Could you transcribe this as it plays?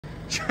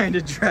trying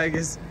to drag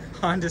his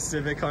Honda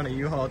Civic on a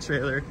U-Haul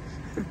trailer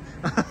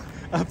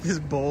up his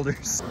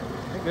boulders.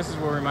 I think this is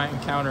where we might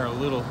encounter a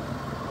little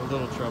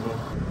trouble.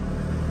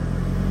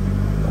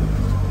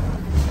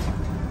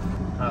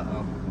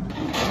 Uh-oh.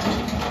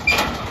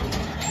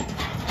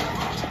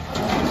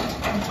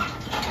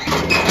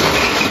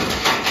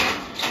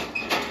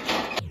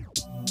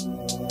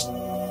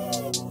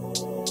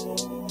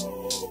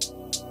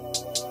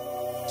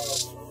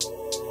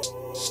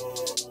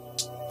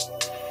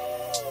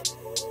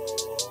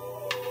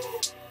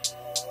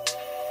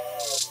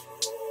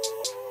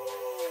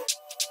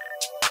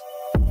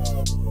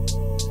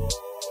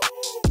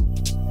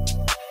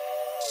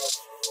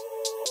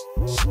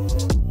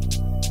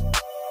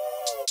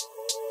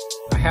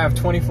 I have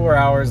 24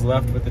 hours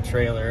left with the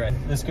trailer.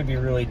 This could be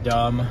really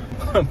dumb.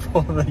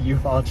 Pull the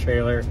U-Haul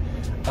trailer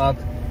up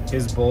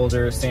his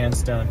boulder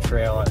sandstone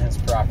trail on his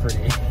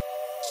property.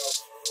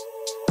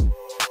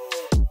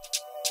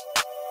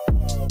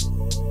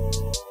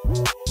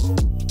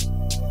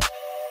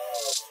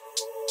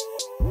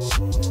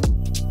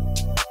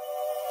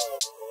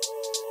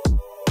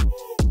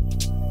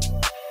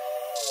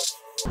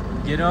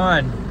 Get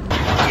on.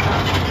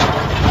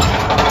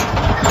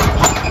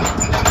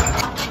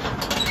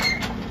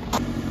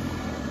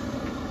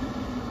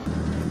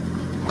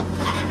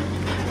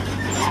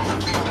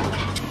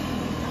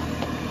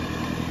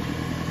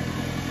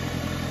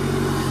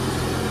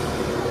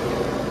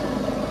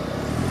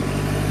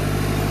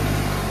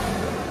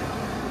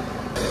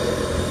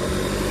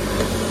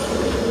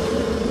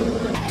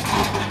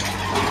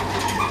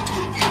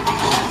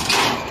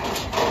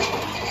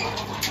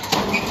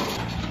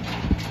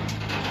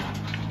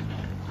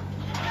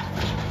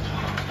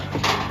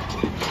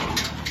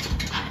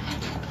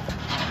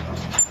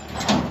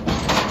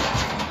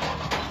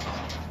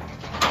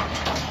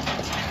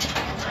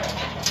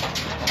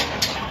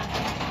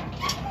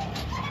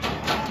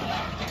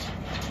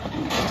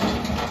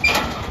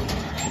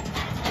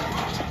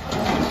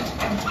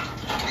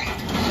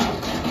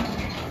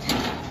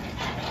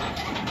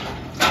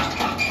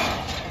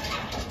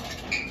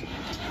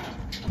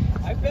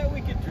 I bet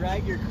we could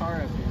drag your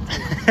car up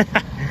here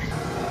too.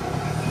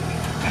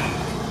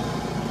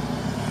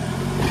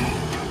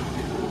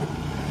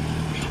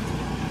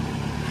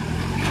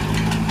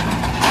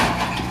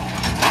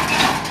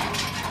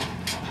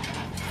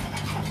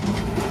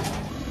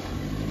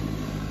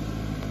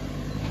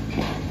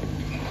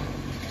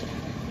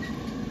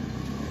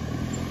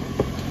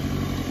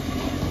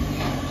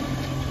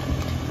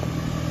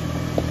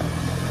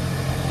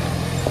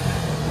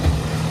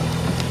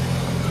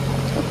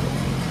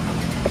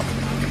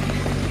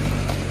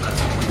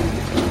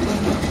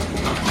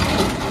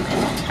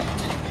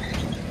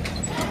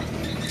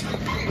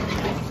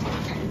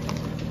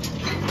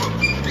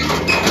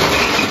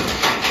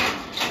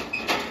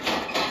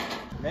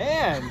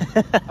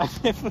 I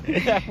can't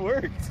believe that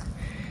worked.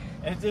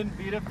 And it didn't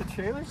beat up the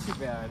trailer too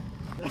bad.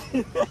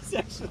 That's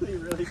actually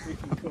really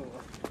freaking cool.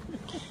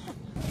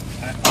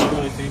 I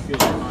really think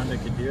that your Honda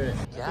could do it.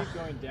 Yeah. I think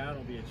going down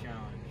will be a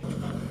challenge.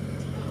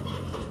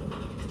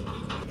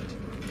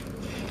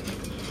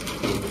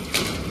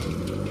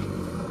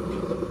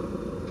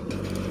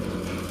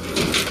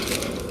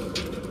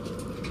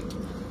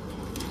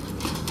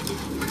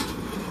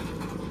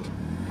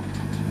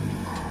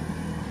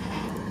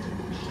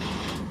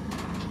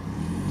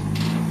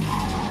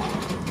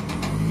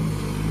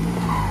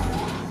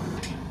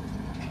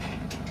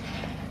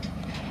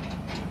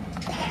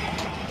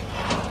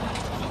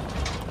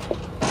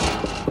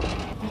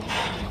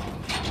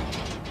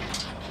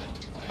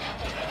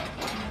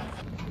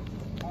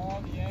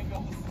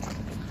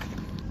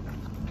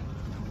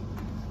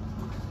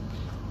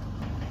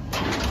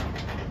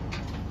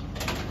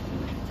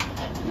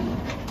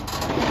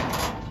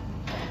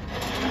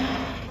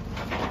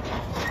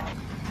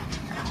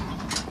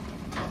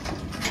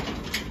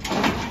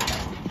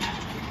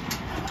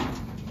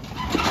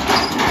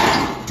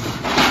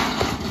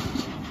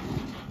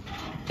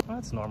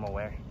 That's normal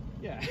wear.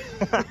 Yeah.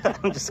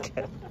 I'm just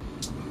kidding.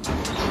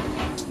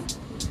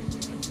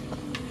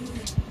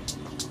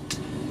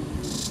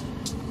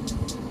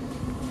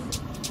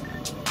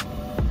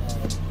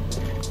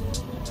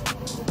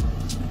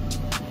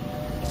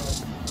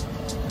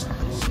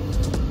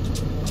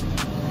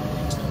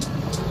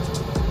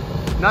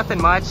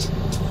 Nothing much.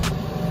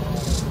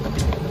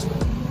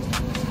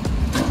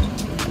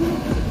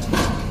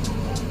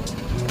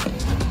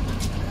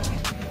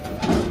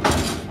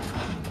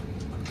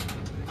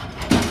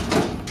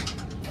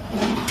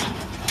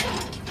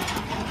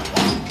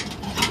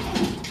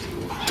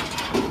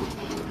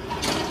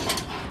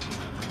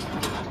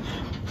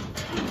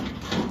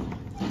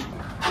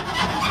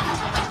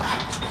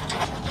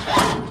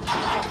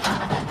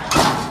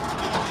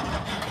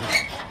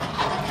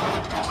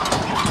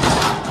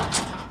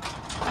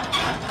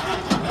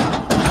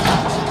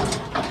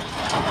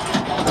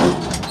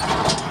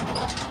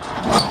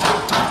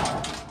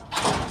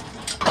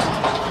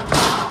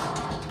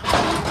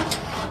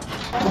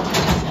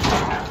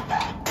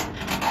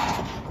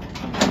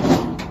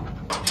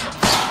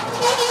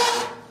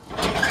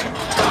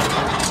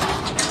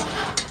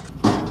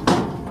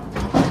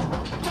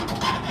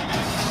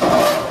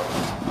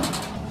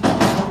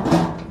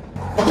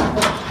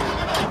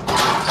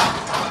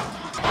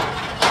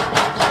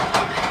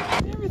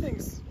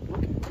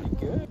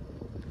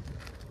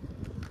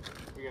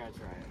 gotta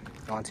try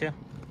it. Want to?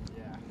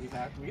 Yeah,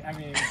 I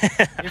mean,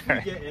 if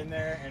we get in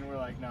there and we're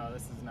like, no,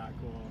 this is not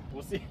cool,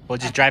 we'll see. We'll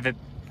just drive the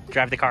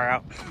car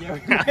out. Yeah,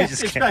 we might have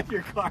to drive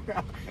your car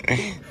out.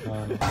 It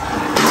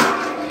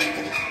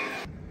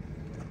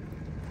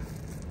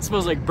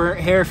smells like burnt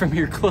hair from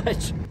your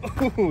clutch.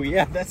 Oh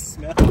yeah, that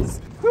smells.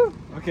 Whew.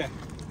 Okay.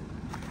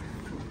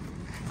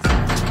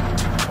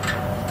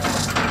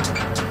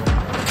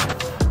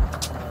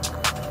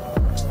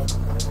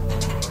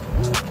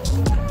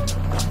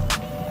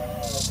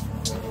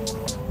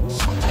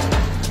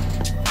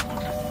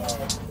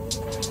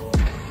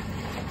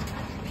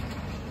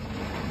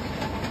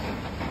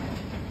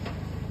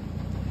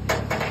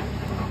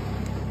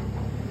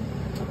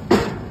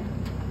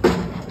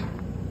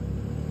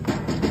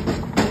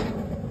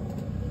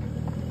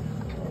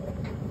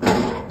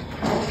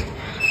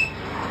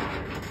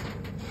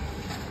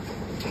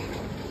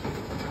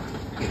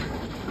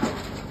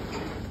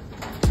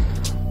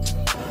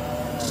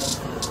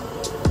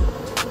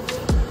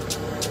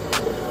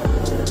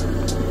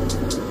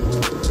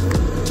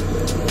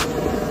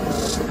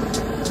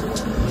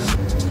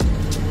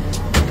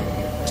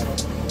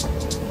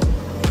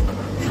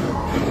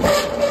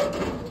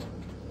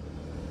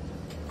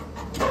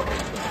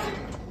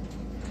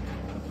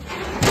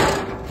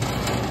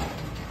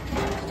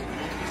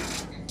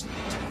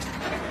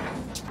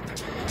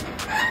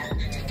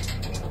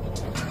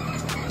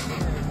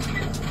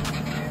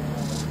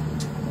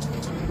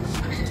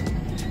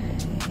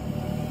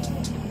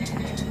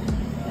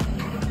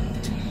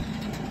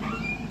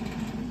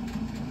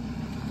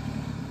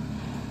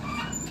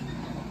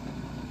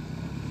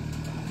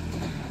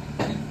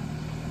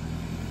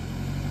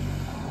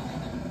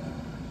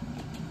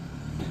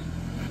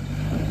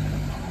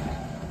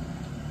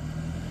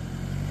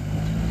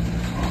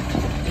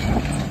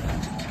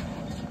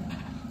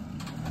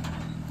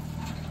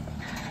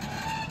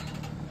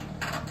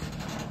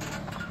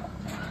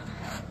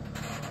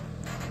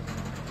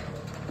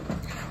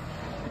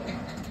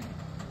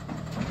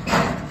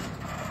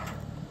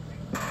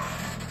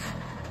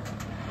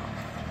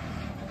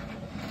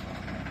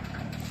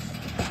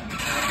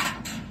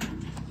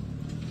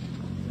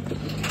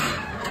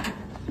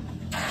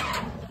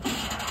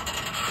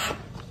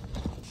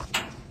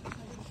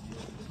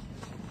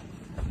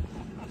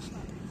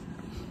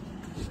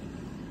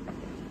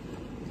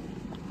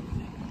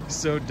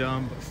 So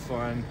dumb but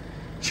fun,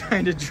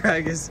 trying to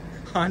drag his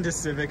Honda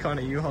Civic on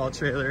a U-Haul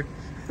trailer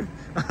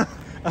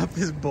up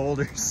his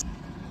boulders.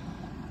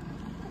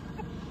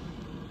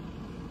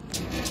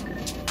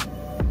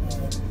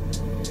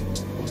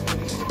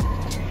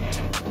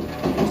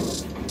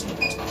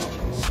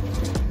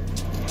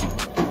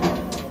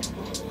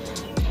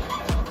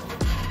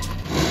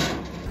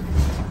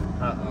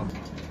 Uh-oh.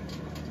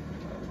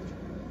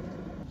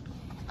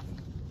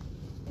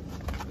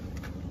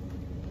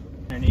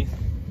 Underneath.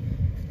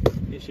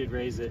 You should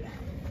raise it.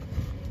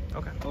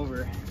 Okay. Over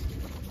that.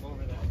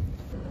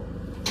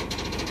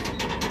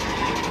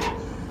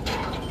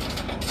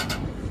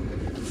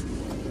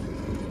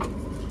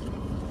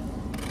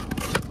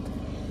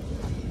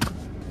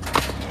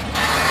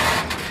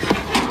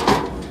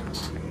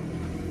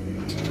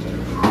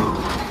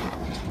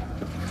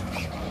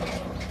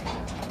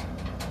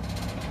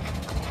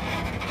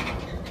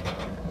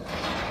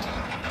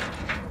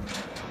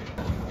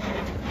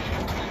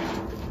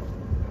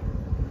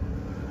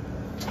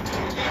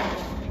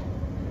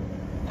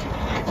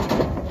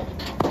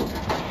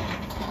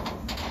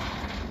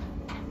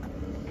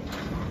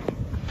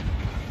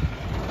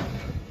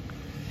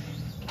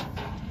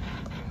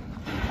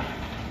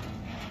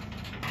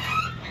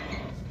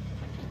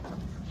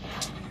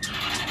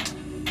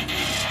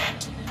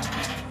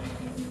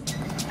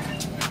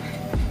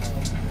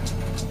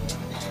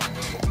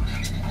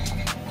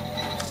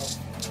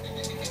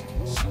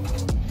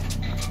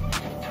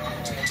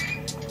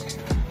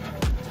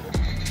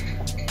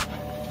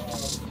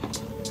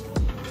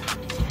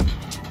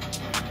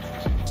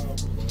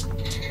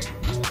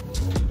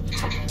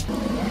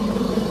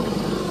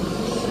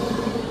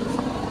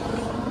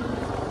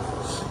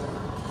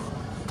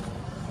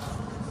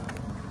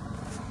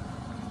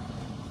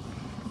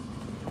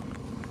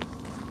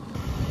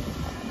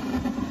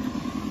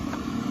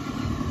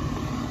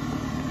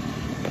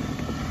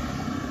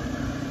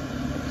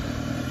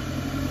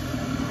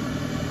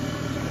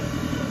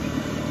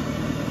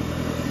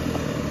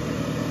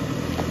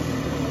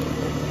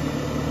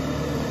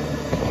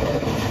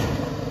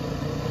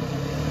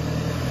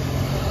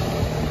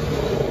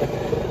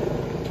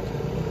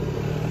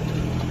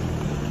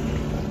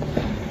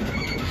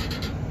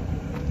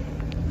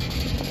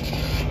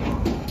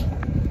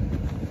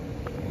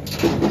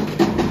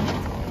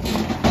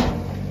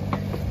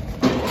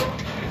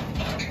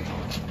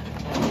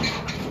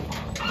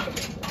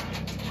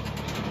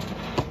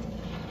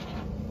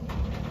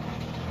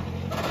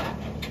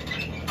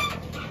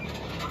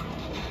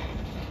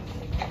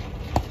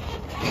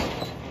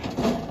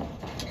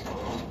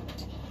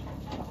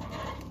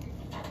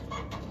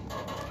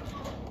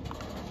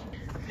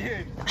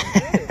 Dude,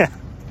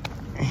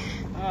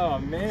 oh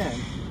man,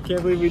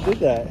 can't believe we did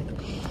that.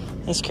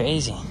 That's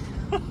crazy.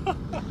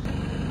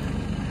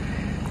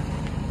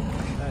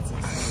 That's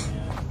insane,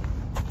 man.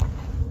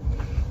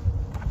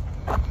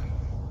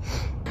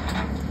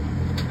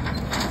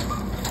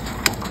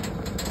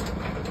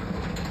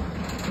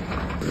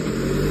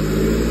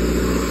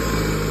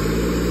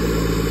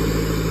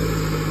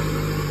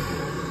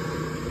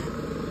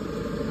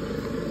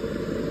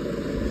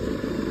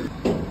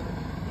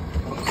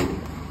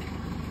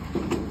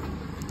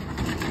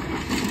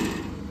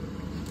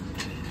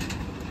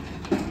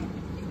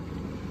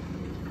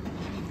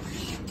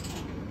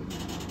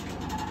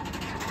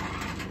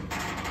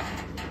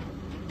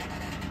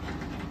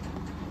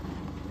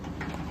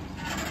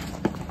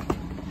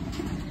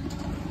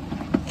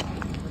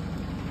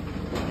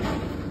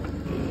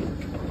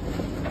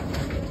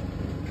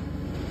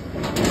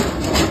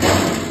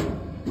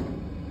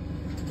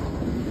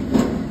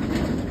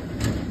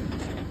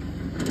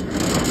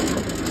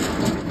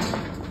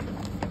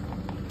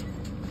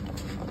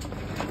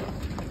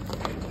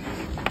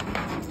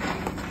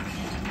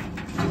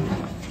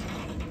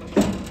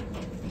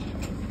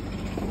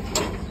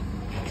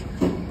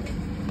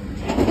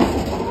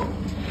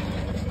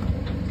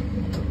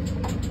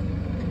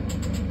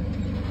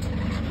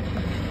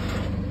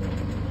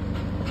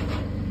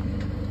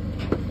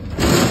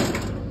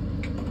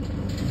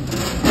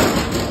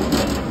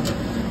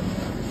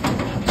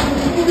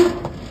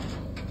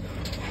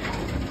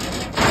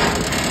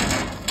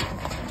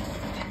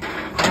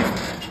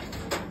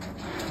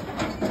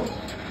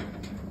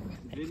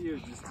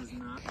 Just does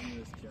not do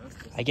this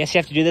justice. I guess you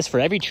have to do this for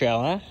every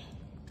trail, huh?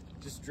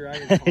 Just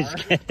drag a car.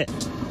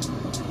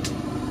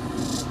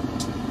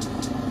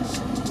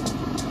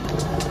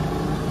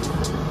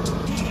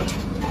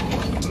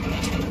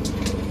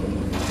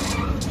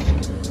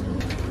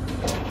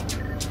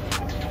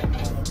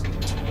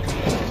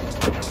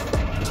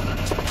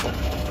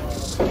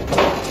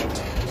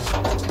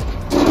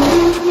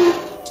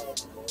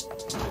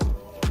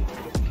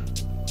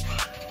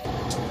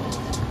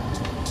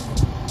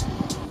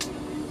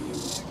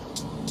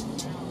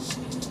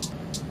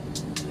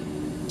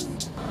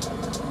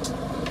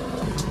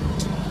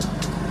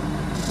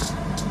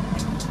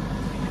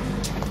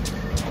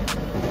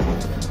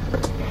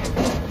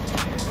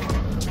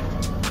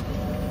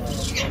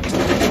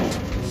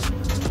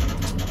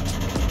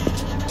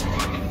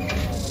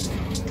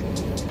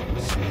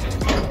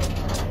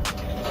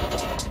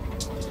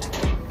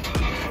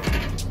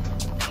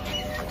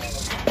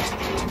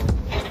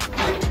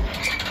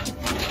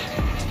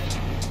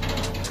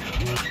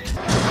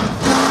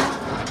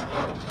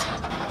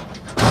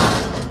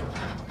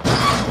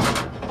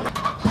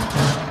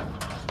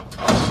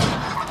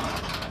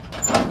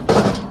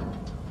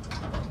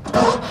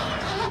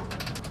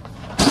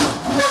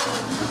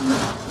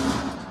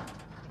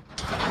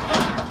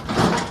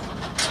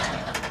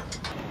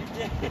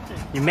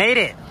 You made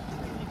it.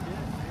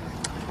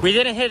 We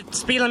didn't hit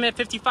speed limit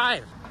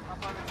 55.